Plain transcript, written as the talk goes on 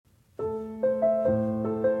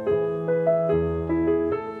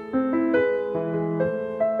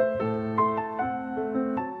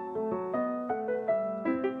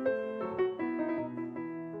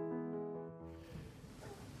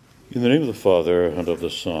name of the Father, and of the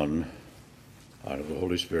Son, and of the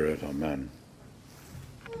Holy Spirit. Amen.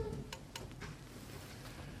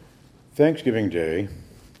 Thanksgiving Day,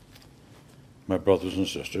 my brothers and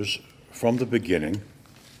sisters, from the beginning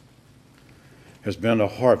has been a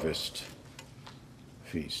harvest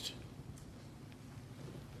feast.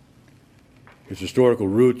 Its historical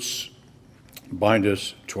roots bind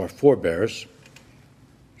us to our forebears,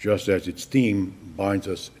 just as its theme binds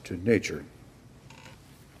us to nature.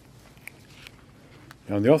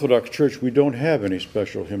 Now, in the Orthodox Church, we don't have any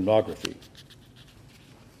special hymnography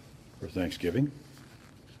for Thanksgiving,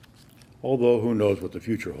 although who knows what the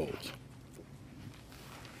future holds.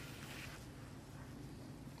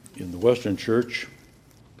 In the Western Church,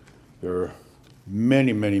 there are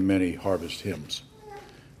many, many, many harvest hymns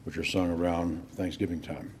which are sung around Thanksgiving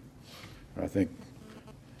time. And I think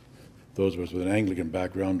those of us with an Anglican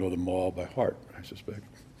background know them all by heart, I suspect.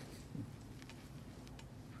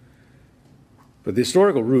 But the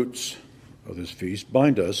historical roots of this feast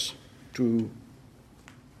bind us to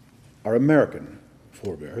our American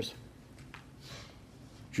forebears,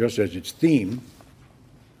 just as its theme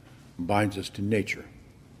binds us to nature.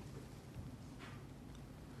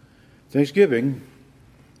 Thanksgiving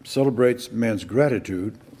celebrates man's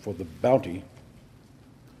gratitude for the bounty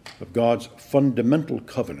of God's fundamental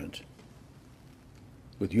covenant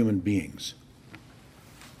with human beings,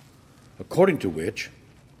 according to which,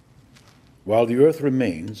 while the earth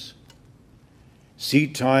remains,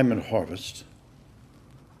 seed time and harvest,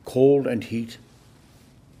 cold and heat,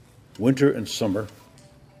 winter and summer,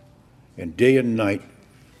 and day and night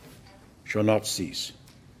shall not cease.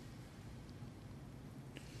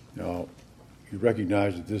 Now, you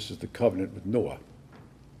recognize that this is the covenant with Noah.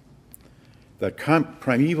 That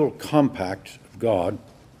primeval compact of God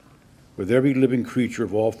with every living creature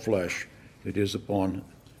of all flesh that is upon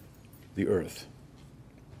the earth.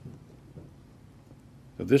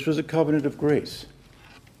 So this was a covenant of grace.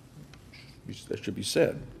 That should be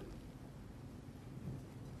said.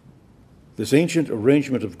 This ancient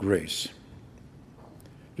arrangement of grace,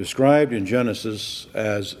 described in Genesis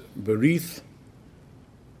as Berith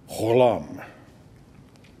Cholam,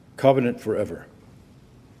 covenant forever,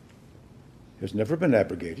 has never been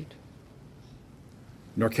abrogated,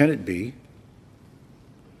 nor can it be.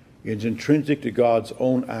 It is intrinsic to God's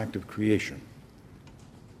own act of creation.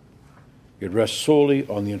 It rests solely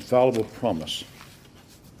on the infallible promise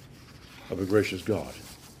of a gracious God.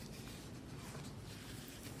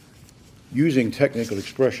 Using technical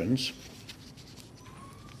expressions,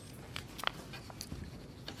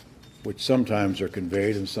 which sometimes are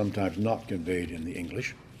conveyed and sometimes not conveyed in the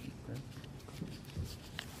English,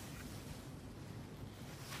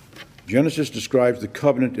 Genesis describes the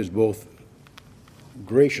covenant as both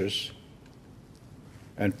gracious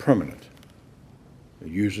and permanent. It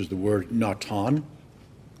uses the word natan,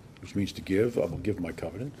 which means to give. I will give my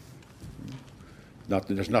covenant.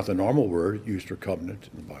 That's not the normal word used for covenant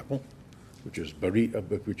in the Bible, which is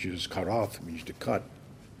karath, means to cut.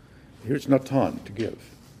 Here it's natan, to give.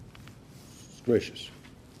 It's gracious.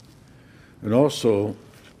 And also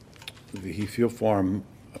the Hefil form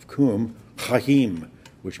of kum, chahim,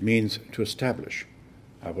 which means to establish.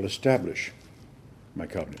 I will establish my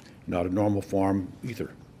covenant. Not a normal form either.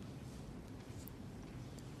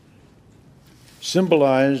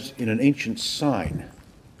 Symbolized in an ancient sign,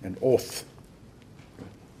 an oath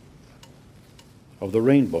of the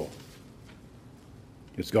rainbow.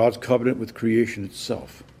 It's God's covenant with creation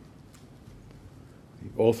itself. The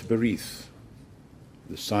oath berith,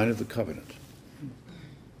 the sign of the covenant.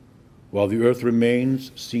 While the earth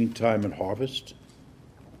remains, seed time and harvest,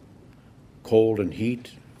 cold and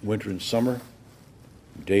heat, winter and summer,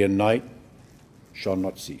 day and night shall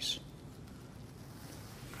not cease.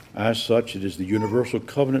 As such, it is the universal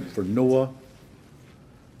covenant for Noah,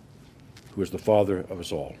 who is the father of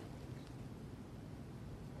us all.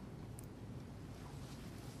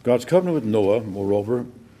 God's covenant with Noah, moreover,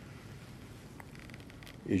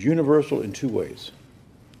 is universal in two ways.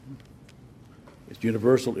 It's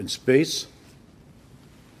universal in space.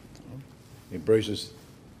 It embraces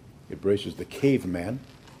the caveman,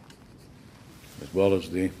 as well as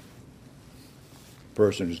the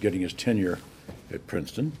person who's getting his tenure at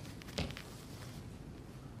Princeton.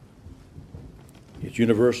 It's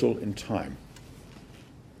universal in time.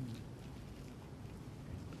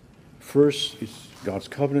 First, God's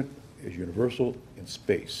covenant is universal in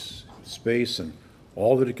space and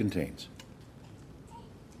all that it contains.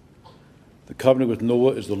 The covenant with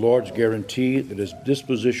Noah is the Lord's guarantee that his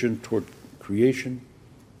disposition toward creation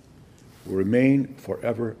will remain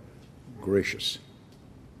forever gracious,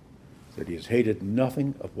 that he has hated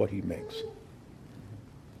nothing of what he makes.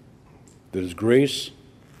 that His grace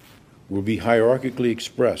will be hierarchically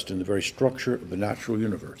expressed in the very structure of the natural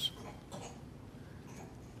universe,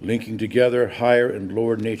 linking together higher and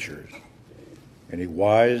lower natures in a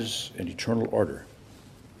wise and eternal order,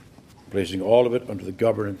 placing all of it under the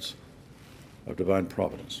governance of divine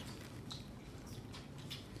providence.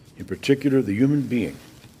 In particular, the human being,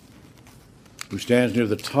 who stands near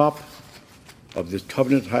the top of this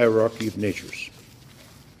covenant hierarchy of natures,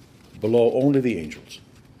 below only the angels,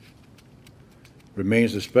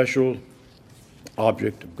 remains the special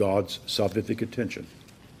object of God's salvific attention.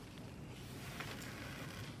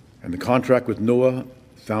 And the contract with Noah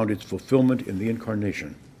found its fulfillment in the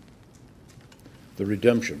incarnation, the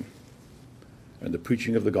redemption, and the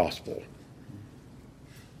preaching of the gospel.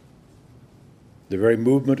 The very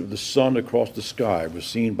movement of the sun across the sky was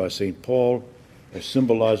seen by St. Paul as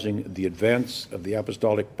symbolizing the advance of the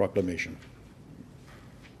apostolic proclamation.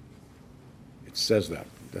 It says that.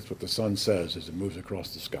 That's what the sun says as it moves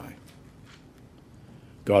across the sky.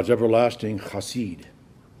 God's everlasting chesed,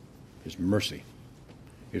 His mercy,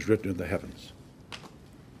 is written in the heavens.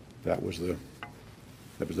 That was the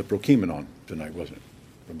prokimenon tonight, wasn't it?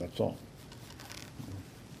 From that psalm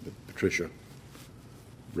that Patricia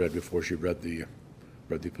read before she read the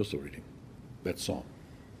epistle reading. That psalm.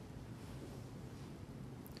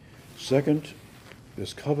 Second,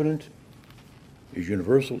 this covenant is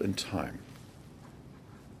universal in time.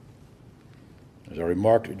 As I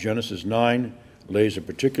remarked, Genesis 9 lays a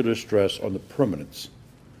particular stress on the permanence,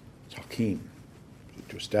 hakim,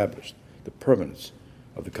 to establish the permanence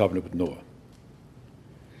of the covenant with Noah.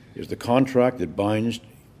 It is the contract that binds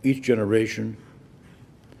each generation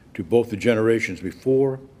to both the generations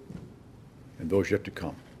before and those yet to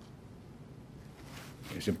come.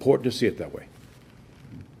 It's important to see it that way.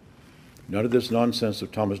 None of this nonsense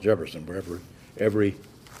of Thomas Jefferson, where every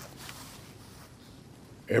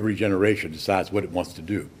generation decides what it wants to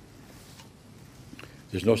do.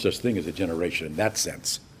 There's no such thing as a generation in that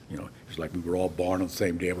sense. You know, it's like we were all born on the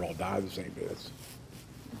same day, we're all die on the same day.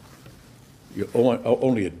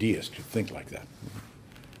 Only a deist could think like that.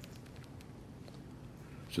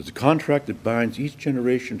 So it's a contract that binds each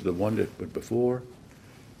generation to the one that went before,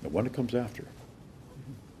 and the one that comes after.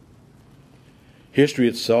 History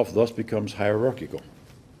itself thus becomes hierarchical,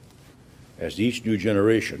 as each new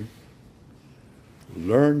generation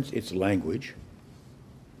learns its language,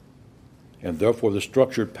 and therefore the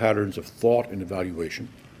structured patterns of thought and evaluation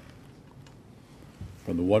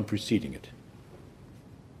from the one preceding it.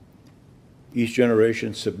 Each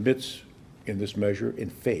generation submits in this measure in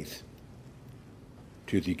faith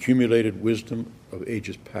to the accumulated wisdom of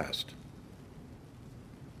ages past.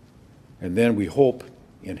 And then we hope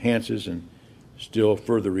enhances and still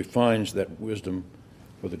further refines that wisdom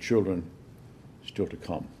for the children still to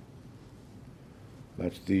come.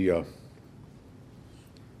 That's the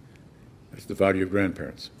value of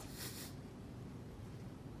grandparents.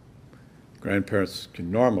 Grandparents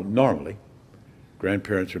can normally,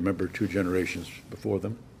 grandparents remember 2 generations before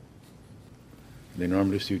them. They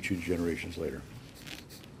normally see 2 generations later.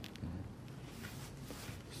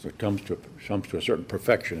 So it comes to a certain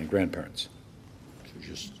perfection in grandparents. So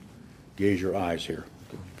just gaze your eyes here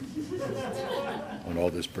on all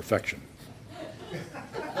this perfection.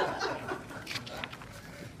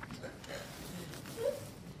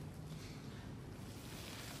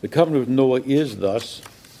 The covenant with Noah is thus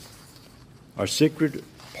our sacred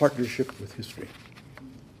partnership with history.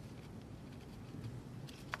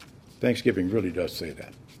 Thanksgiving really does say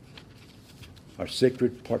that. Our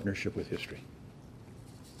sacred partnership with history.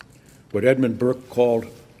 What Edmund Burke called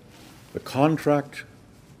the contract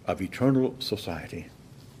of eternal society.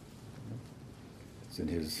 It's in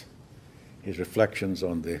his reflections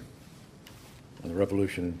on the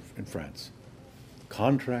revolution in France.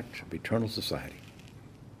 Contract of eternal society,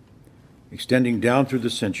 extending down through the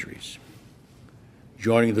centuries,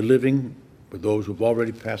 joining the living with those who've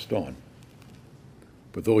already passed on,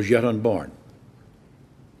 with those yet unborn,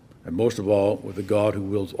 and most of all, with the God who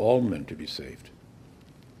wills all men to be saved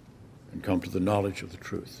and come to the knowledge of the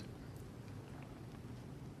truth.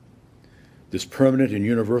 This permanent and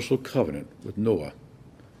universal covenant with Noah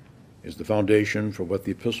is the foundation for what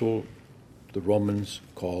the epistle to the Romans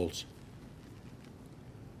calls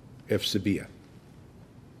eusebia,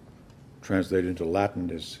 translated into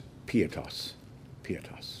Latin as pietas,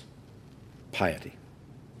 piety.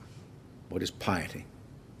 What is piety?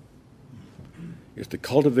 It's the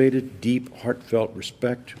cultivated, deep, heartfelt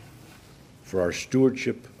respect for our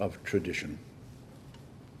stewardship of tradition,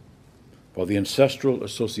 for the ancestral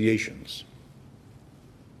associations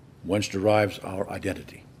whence derives our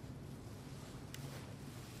identity.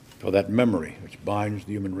 for that memory which binds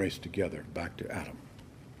the human race together back to Adam.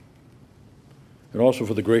 And also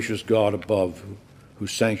for the gracious God above who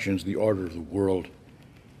sanctions the order of the world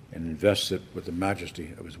and invests it with the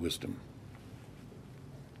majesty of his wisdom.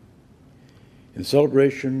 In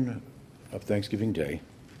celebration of Thanksgiving Day,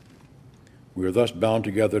 we are thus bound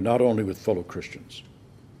together not only with fellow Christians,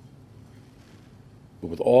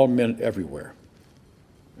 but with all men everywhere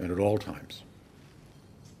and at all times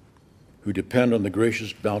who depend on the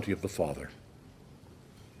gracious bounty of the Father,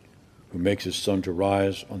 who makes his sun to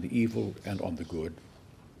rise on the evil and on the good,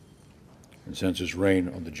 and sends his rain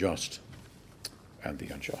on the just and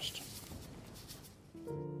the unjust.